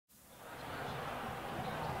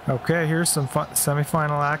Okay, here's some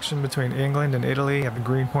semi-final action between England and Italy at the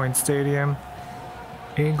Greenpoint Stadium.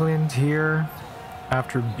 England here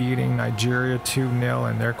after beating Nigeria 2-0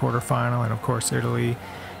 in their quarterfinal, and of course Italy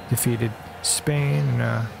defeated Spain in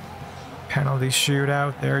a penalty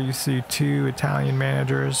shootout. There you see two Italian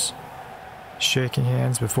managers shaking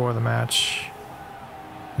hands before the match.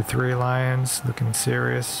 The three lions looking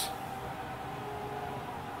serious.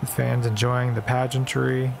 The fans enjoying the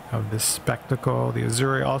pageantry of this spectacle. The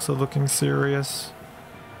Azzurri also looking serious.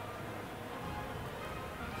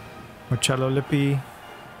 Marcello Lippi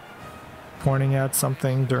pointing out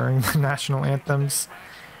something during the national anthems.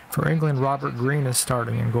 For England, Robert Green is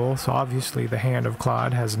starting in goal, so obviously the hand of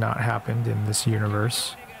Claude has not happened in this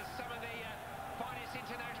universe.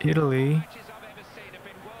 Italy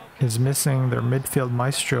is missing their midfield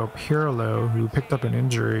maestro Pirlo, who picked up an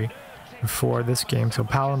injury before this game, so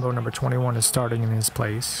Palombo number 21 is starting in his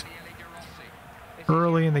place.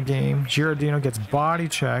 Early in the game, Giardino gets body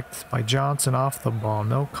checked by Johnson off the ball,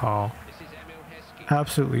 no call.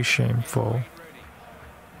 Absolutely shameful.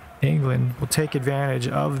 England will take advantage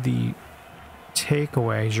of the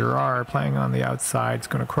takeaway. Gerrard playing on the outside is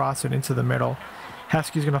going to cross it into the middle.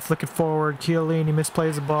 Heskey's going to flick it forward. Chiellini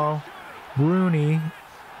misplays the ball. Rooney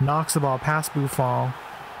knocks the ball past Buffon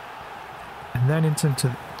and then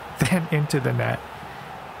into the net,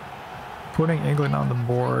 putting England on the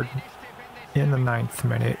board in the 9th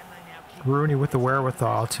minute. Rooney with the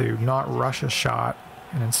wherewithal to not rush a shot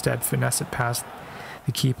and instead finesse it past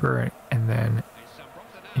the keeper and then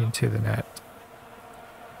into the net.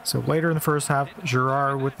 So later in the first half,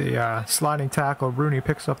 Gerrard with the sliding tackle. Rooney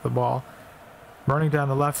picks up the ball, running down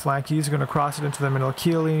the left flank. He's going to cross it into the middle.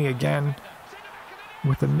 Chiellini again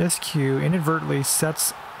with a miscue inadvertently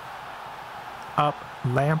sets up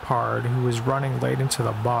Lampard, who was running late into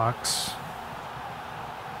the box.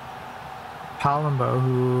 Palombo,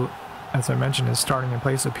 who, as I mentioned, is starting in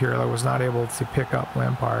place of Pirlo, was not able to pick up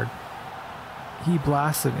Lampard. He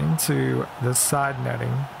blasted into the side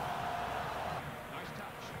netting.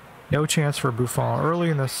 No chance for Buffon. Early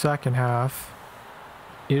in the second half,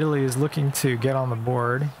 Italy is looking to get on the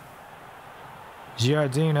board.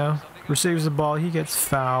 Giardino receives the ball. He gets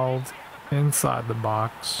fouled inside the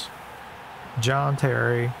box. John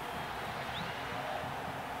Terry,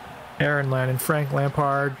 Aaron Lennon, Frank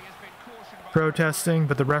Lampard protesting,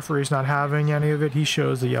 but the referee's not having any of it. He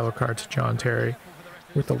shows the yellow card to John Terry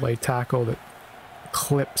with the late tackle that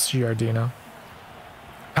clips Giardino.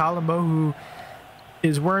 Palombo, who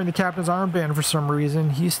is wearing the captain's armband for some reason,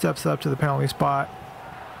 he steps up to the penalty spot,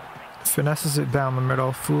 finesses it down the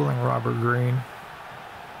middle, fooling Robert Green,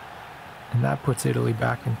 and that puts Italy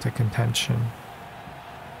back into contention.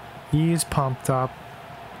 He's pumped up,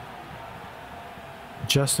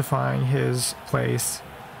 justifying his place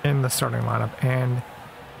in the starting lineup and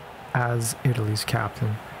as Italy's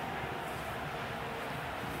captain.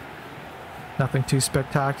 Nothing too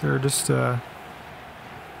spectacular, just a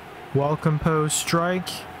well-composed strike.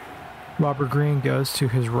 Robert Green goes to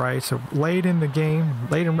his right. So late in the game,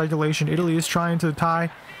 late in regulation, Italy is trying to tie.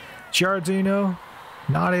 Giardino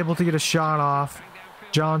not able to get a shot off.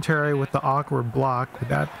 John Terry with the awkward block, but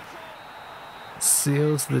that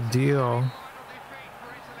seals the deal.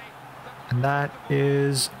 And that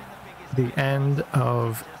is the end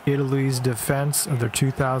of Italy's defense of their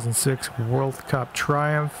 2006 World Cup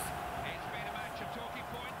triumph.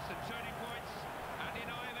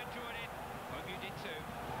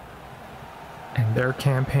 And their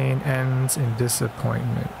campaign ends in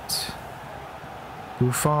disappointment.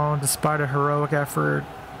 Buffon, despite a heroic effort,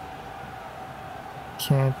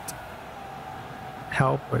 can't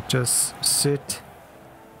help but just sit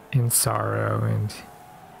in sorrow and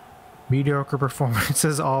mediocre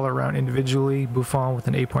performances all around individually. Buffon with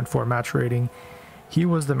an 8.4 match rating. He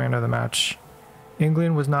was the man of the match.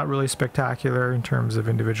 England was not really spectacular in terms of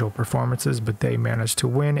individual performances, but they managed to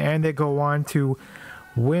win, and they go on to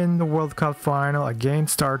win the World Cup final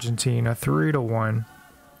against Argentina 3-1.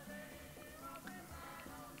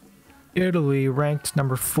 Italy, ranked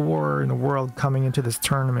number 4 in the world coming into this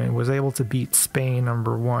tournament, was able to beat Spain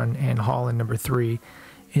number 1 and Holland number 3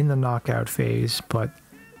 in the knockout phase, but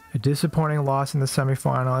a disappointing loss in the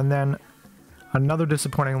semifinal, and then another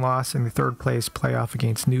disappointing loss in the third place playoff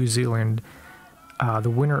against New Zealand, the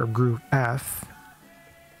winner of Group F,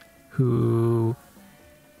 who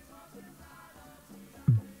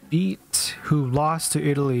lost to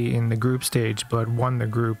Italy in the group stage but won the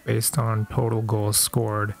group based on total goals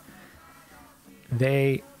scored.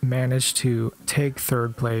 They managed to take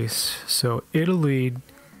third place, so Italy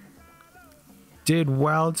did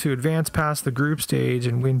well to advance past the group stage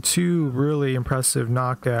and win 2 really impressive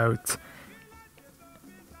knockout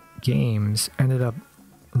games, ended up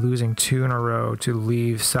losing 2 in a row to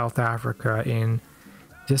leave South Africa in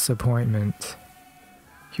disappointment.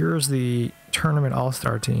 Here's the tournament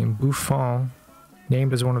all-star team. Buffon,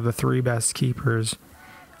 named as one of the 3 best keepers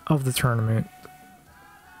of the tournament.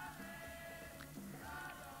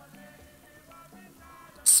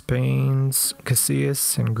 Spain's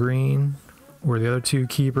Casillas and Green were the other 2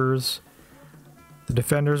 keepers. The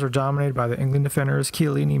defenders are dominated by the England defenders.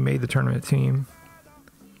 Chiellini made the tournament team.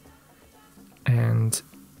 And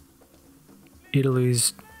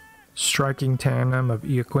Italy's striking tandem of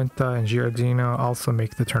Iaquinta and Giardino also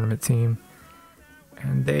make the tournament team.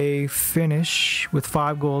 And they finish with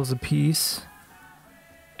 5 goals apiece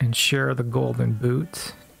and share the golden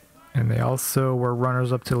boot. And they also were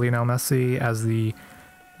runners-up to Lionel Messi as the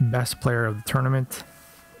best player of the tournament.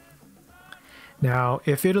 Now,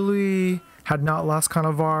 if Italy had not lost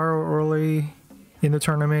Cannavaro early in the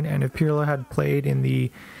tournament, and if Pirlo had played in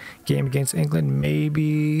the game against England,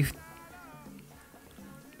 maybe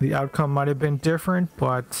the outcome might have been different,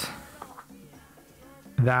 but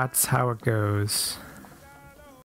that's how it goes.